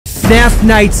FNAF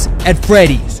Nights at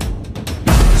Freddy's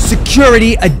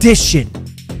Security Edition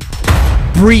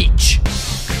Breach.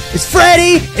 It's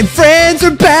Freddy and friends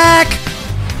are back.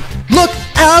 Look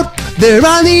out, they're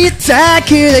on the attack,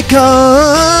 here they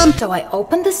come. So I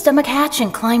opened the stomach hatch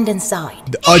and climbed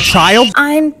inside. A child?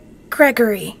 I'm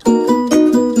Gregory.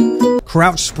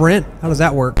 Crouch sprint? How does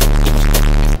that work?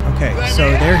 Okay, so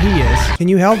there he is. Can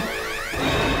you help?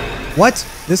 What?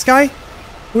 This guy?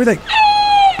 Who are they?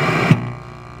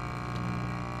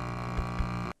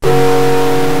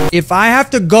 If I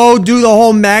have to go do the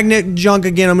whole magnet junk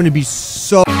again, I'm gonna be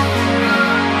so...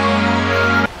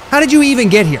 How did you even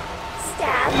get here?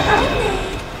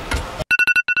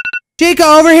 Chica,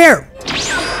 over here!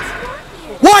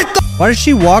 What the? Why does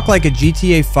she walk like a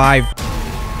GTA 5?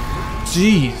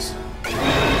 Jeez.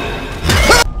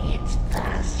 It's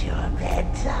past your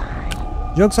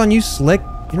bedtime. Joke's on you, Slick.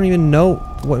 You don't even know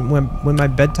when my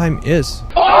bedtime is.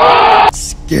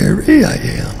 Scary I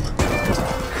am.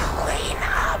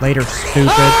 Later,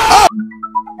 stupid.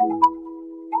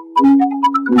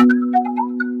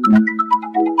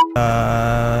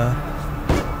 Oh!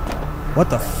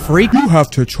 What the freak? You have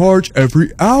to charge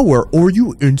every hour or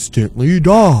you instantly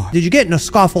die. Did you get in a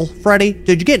scuffle, Freddy?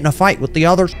 Did you get in a fight with the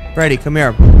others? Freddy, come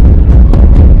here.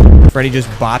 Freddy just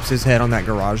bops his head on that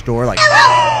garage door like...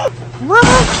 I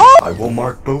will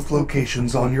mark both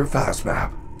locations on your fast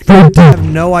map. I have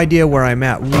no idea where I'm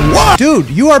at. What?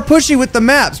 Dude, you are pushy with the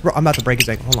maps. Bro, I'm about to break his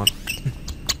ankle. Hold on.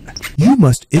 You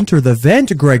must enter the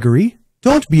vent, Gregory.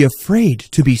 Don't be afraid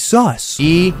to be sus.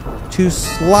 E to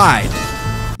slide.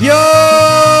 Yo!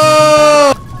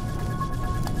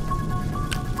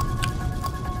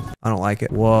 I don't like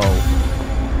it. Whoa.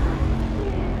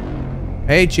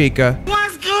 Hey, Chica.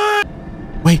 What's good?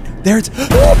 Wait, there it's...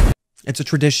 It's a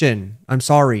tradition. I'm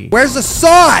sorry. Where's the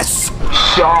sauce?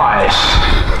 Sauce.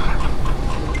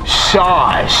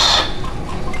 Sauce.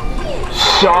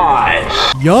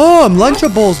 Sauce. Yum,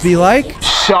 Lunchables be like.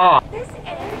 Sauce. This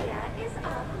area is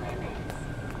off limits.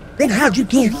 Then how'd you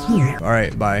get here?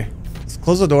 Alright, bye. Let's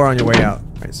close the door on your way out.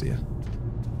 Alright, see ya.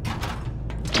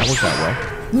 That worked out well.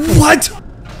 What?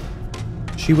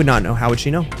 She would not know. How would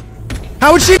she know?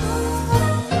 How would she? Who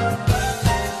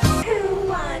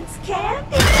wants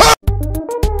candy?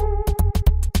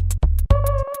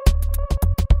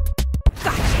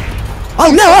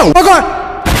 Oh no! Oh god!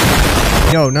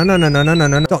 Yo, no.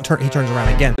 Don't turn. He turns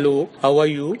around again. Hello, how are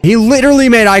you? He literally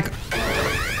made eye.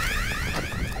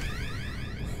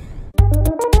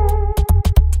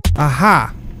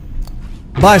 Aha!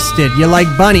 Busted. You like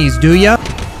bunnies, do ya?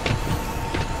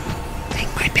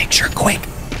 Take my picture, quick.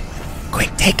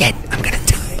 Quick, take it. I'm gonna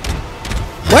die.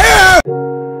 Where?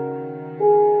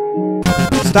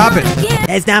 Stop it.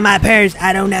 That's not my purse.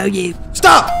 I don't know you.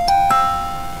 Stop!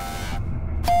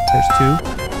 There's two.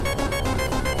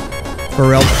 For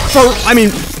real. I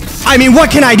mean, what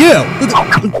can I do?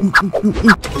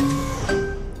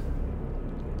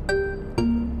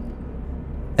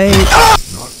 Hey.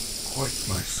 Not quite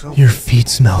myself. Your feet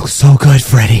smell so good,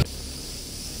 Freddy.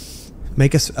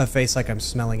 Make a face like I'm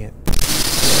smelling it.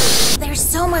 There's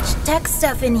so much tech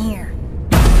stuff in here.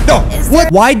 No! What?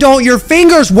 Why don't your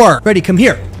fingers work? Freddy, come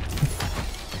here.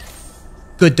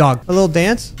 Good dog. A little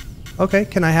dance? Okay,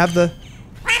 can I have the...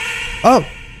 Oh.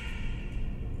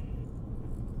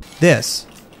 This.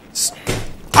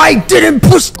 I didn't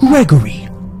push Gregory.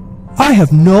 I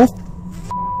have no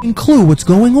clue what's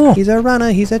going on. He's a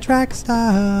runner, he's a track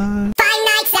star. 5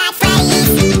 nights at Freddy's.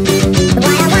 What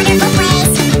a wonderful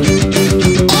place.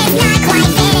 It's not quite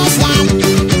finished yet.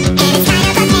 And it's kind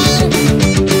of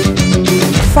a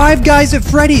pain. 5 guys at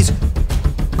Freddy's.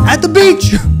 At the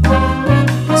beach.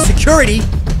 Security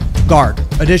guard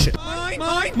edition.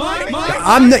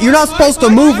 You're not supposed to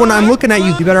move when I'm looking at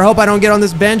you. You better hope I don't get on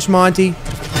this bench, Monty.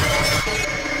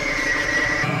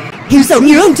 He's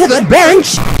immune to the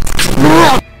bench.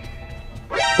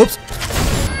 Oops.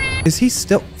 Is he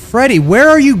still... Freddy, where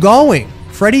are you going?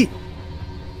 Freddy...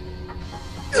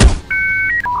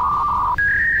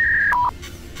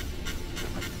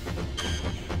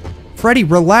 Freddy,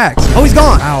 relax. Oh, he's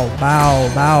gone. Bow, bow,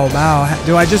 bow, bow.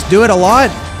 Do I just do it a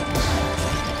lot?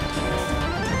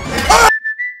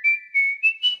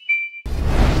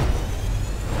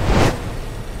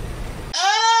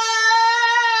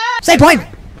 Same point.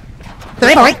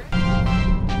 Same point.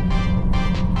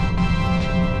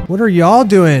 What are y'all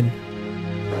doing?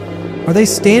 Are they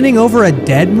standing over a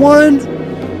dead one?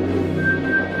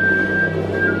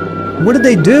 What did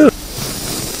they do?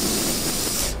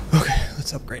 Okay,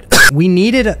 let's upgrade it. We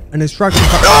needed an instruction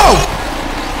card. No!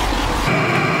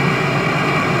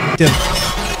 Dude.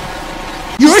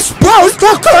 You're supposed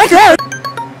to click it.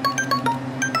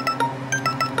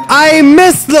 I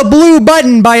missed the blue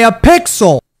button by a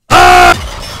pixel.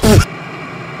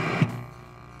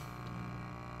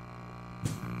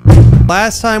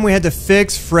 Last time we had to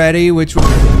fix Freddy, which was...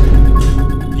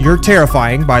 You're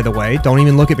terrifying, by the way. Don't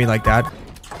even look at me like that.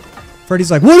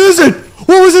 Freddy's like, what is it?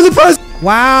 What was in the press?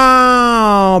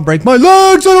 Wow. Break my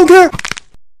legs, I don't care.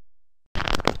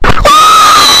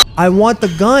 I want the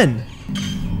gun.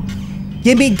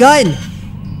 Give me gun.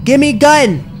 Give me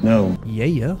gun. No.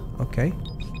 Yeah. Okay.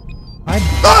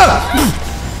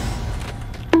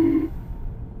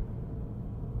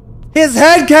 His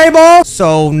head cable.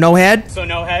 So no head.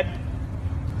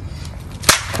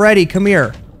 Freddy, come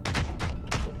here.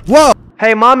 Whoa.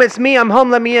 Hey, Mom, it's me. I'm home.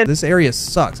 Let me in. This area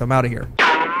sucks. I'm out of here.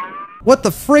 What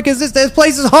the frick is this? This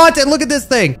place is haunted. Look at this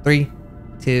thing. 3,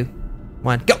 2,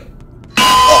 1, go.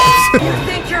 You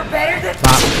think you're better than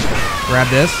Grab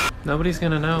this. Nobody's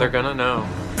gonna know. They're gonna know.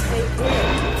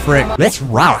 Frick. Let's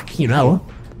rock, you know.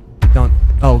 Don't.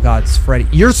 Oh, God, it's Freddy.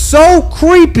 You're so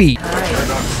creepy.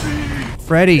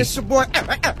 Freddy.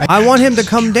 I want him to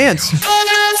come dance.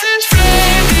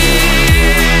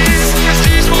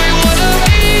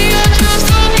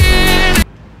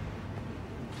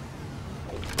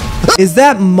 Is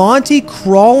that Monty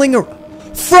crawling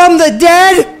from the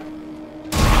dead?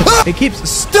 It keeps...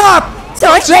 Stop!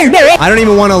 I don't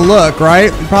even want to look,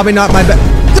 right? Probably not my best.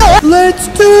 Let's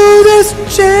do this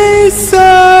chase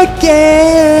again.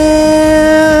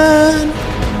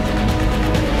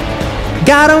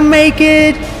 Gotta make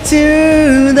it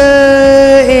to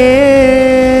the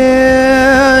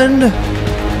end.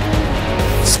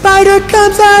 Spider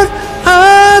comes out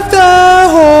of the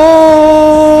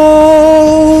hole.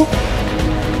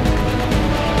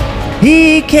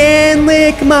 He can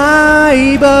lick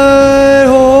my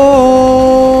butthole.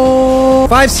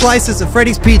 5 slices of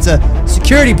Freddy's Pizza,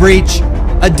 Security Breach,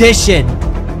 Edition,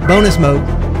 Bonus Mode,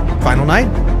 Final Night,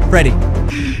 Freddy.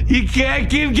 You can't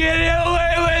keep getting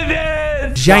away with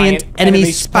it! Giant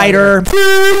enemy spider.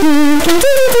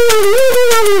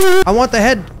 I want the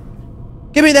head.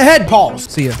 Give me the head. Pause.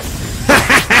 See ya.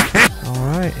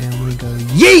 Alright, and we go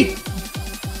yeet!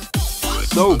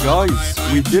 So guys,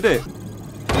 we did it.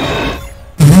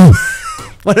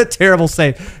 What a terrible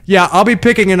save. Yeah, I'll be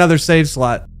picking another save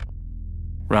slot.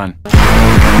 Run.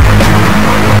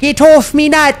 Get off me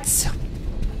nuts!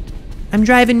 I'm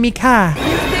driving me car.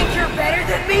 You think you're better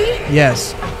than me?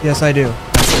 Yes. Yes, I do.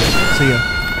 See ya.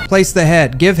 Place the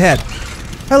head. Give head.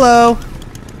 Hello.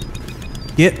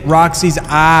 Get Roxy's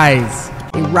eyes.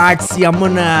 Hey, Roxy, I'm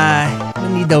gonna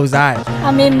need those eyes.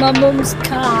 I'm in my mom's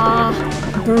car.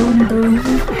 Boom, boom.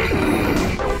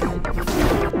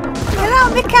 Get out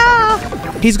of the car!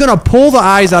 He's gonna pull the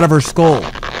eyes out of her skull.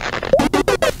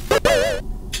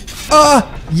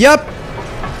 Yep.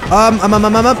 Ooh!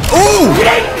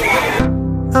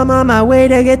 I'm on my way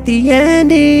to get the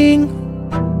ending,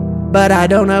 but I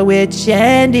don't know which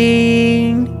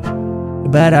ending.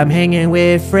 But I'm hanging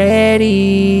with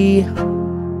Freddy.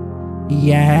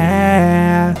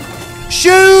 Yeah.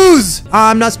 Shoes!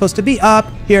 I'm not supposed to be up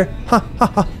here. Ha ha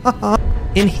ha ha ha.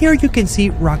 In here you can see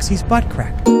Roxy's butt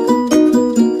crack.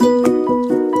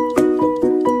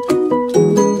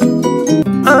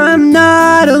 I'm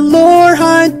not a lore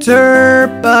hunter,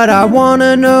 but I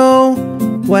wanna know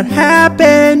what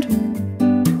happened.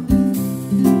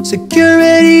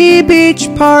 Security beach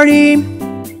party.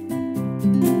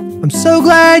 I'm so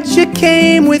glad you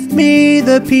came with me,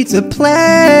 the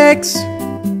Pizzaplex.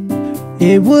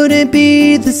 It wouldn't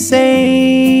be the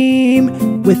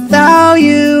same without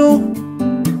you.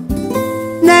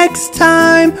 Next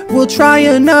time we'll try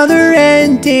another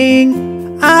ending.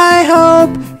 I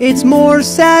hope it's more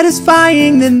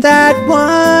satisfying than that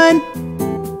one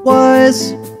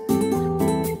was.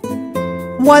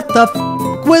 What the f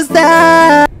was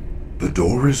that? The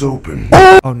door is open.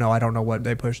 Oh no, I don't know what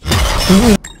they pushed.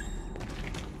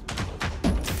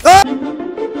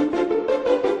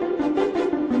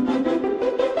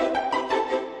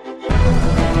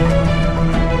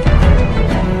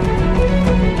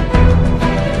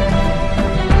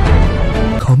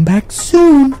 Come back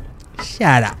soon.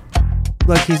 Shut up.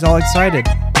 Look, he's all excited.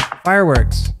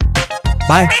 Fireworks.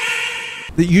 Bye.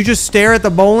 You just stare at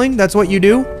the bowling? That's what you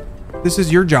do? This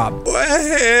is your job.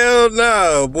 Well, hell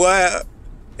no, boy.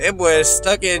 That boy is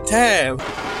stuck in time.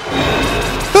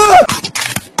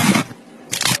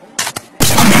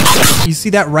 You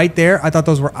see that right there? I thought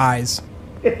those were eyes.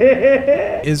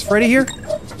 Is Freddy here?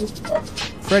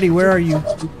 Freddy, where are you?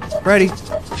 Freddy.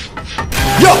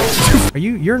 Yo!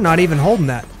 You're not even holding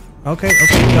that. Okay,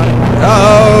 got it.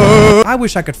 Oh! I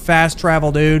wish I could fast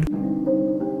travel, dude.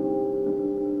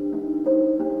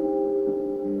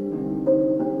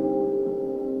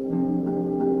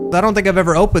 I don't think I've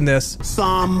ever opened this.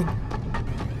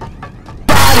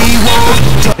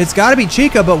 It's gotta be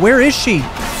Chica, but where is she?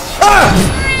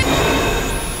 Ah!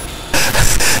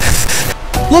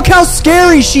 Look how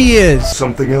scary she is!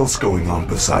 Something else going on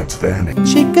besides fanning.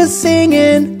 Chica's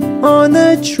singing on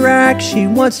the track. She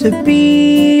wants to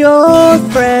be your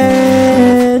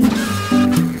friend.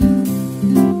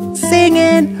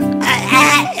 Singing.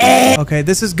 Okay,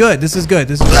 this is good. This is good.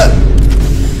 This is.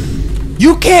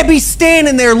 You can't be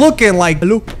standing there looking like.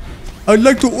 Hello, I'd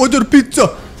like to order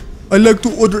pizza. I'd like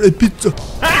to order a pizza.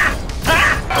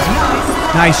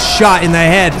 Nice shot in the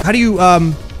head. How do you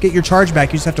get your charge back?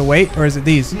 You just have to wait, or is it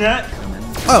these? Yeah.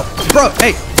 Oh, bro,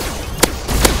 hey.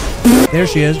 There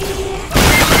she is.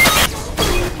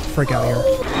 Freak out here.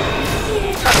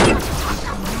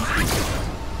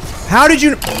 How did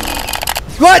you?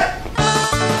 What?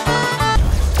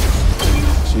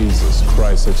 Jesus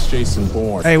Christ, it's Jason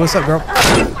Bourne. Hey, what's up, girl?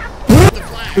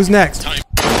 Who's next?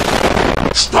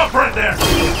 Stop right there!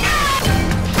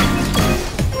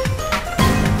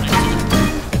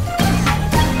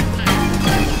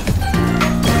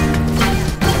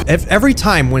 Every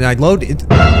time when I load it,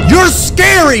 you're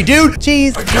scary, dude.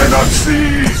 Jeez. I cannot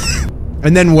see.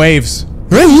 And then waves.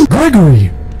 Hey,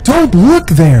 Gregory, don't look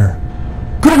there.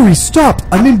 Gregory, stop.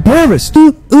 I'm embarrassed.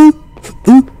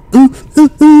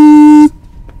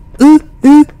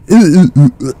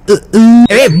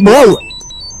 Hey, bro.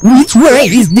 Which way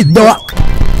is the dog?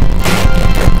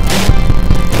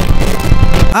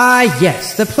 Ah,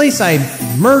 yes, the place I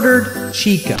murdered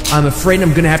Chica. I'm afraid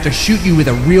I'm gonna have to shoot you with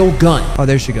a real gun. Oh,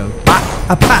 there she goes.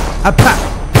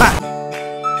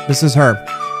 This is her.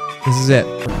 This is it.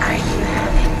 Are you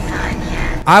having fun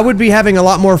yet? I would be having a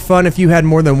lot more fun if you had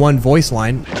more than one voice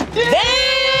line.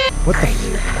 What the? Are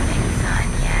you having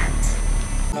fun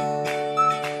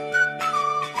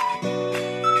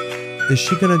yet? Is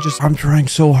she gonna just? I'm trying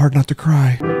so hard not to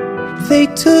cry. They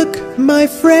took my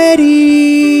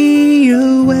Freddy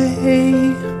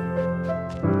away.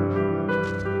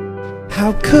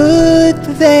 How could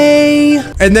they?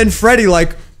 And then Freddy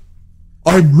like,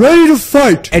 I'm ready to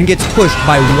fight, and gets pushed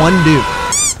by one dude.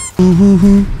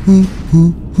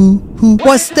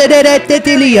 What's the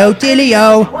dealio,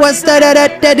 dealio? What's the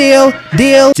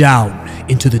deal? Down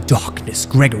into the darkness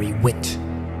Gregory went,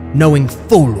 knowing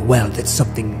full well that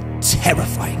something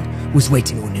terrifying was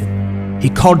waiting on him. He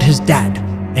called his dad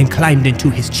and climbed into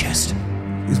his chest.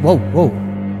 Whoa, whoa.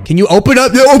 Can you open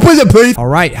up? Yeah, open it, please. All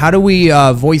right, how do we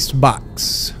voice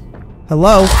box?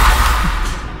 Hello?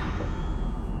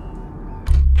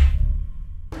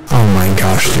 Oh my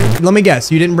gosh, dude. Let me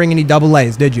guess, you didn't bring any double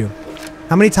A's, did you?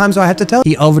 How many times do I have to tell?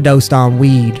 He overdosed on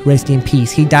weed. Rest in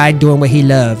peace. He died doing what he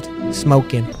loved.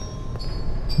 Smoking.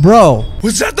 Bro.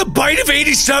 Was that the bite of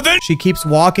 87? She keeps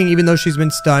walking even though she's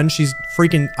been stunned. She's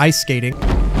freaking ice skating.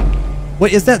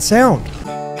 What is that sound?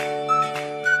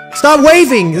 Stop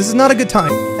waving! This is not a good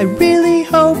time. I really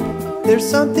hope there's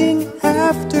something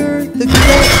after the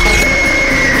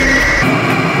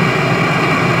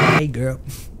Hey girl.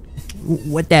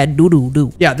 What that doo-doo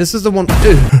do? Yeah, this is the one.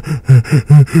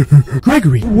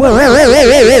 Gregory. Take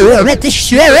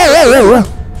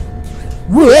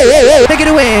it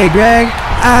away, Greg.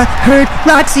 I heard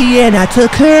Roxy and I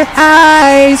took her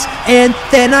eyes. And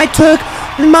then I took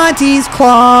Monty's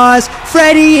claws.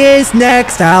 Freddy is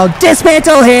next. I'll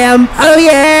dismantle him. Oh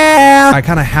yeah. I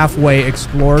kind of halfway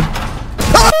explored.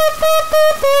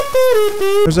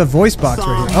 There's a voice box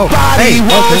right here. Oh, hey.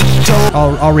 Okay.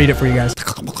 I'll read it for you guys.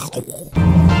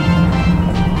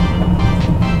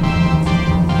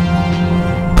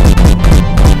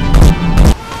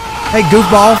 Hey,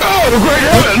 goofball. Oh, great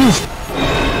heavens!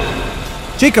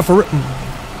 Chica, for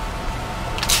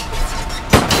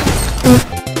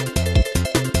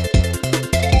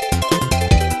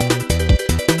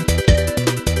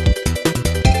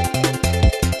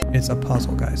It's a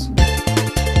puzzle, guys.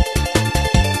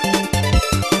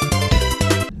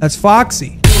 That's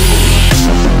Foxy.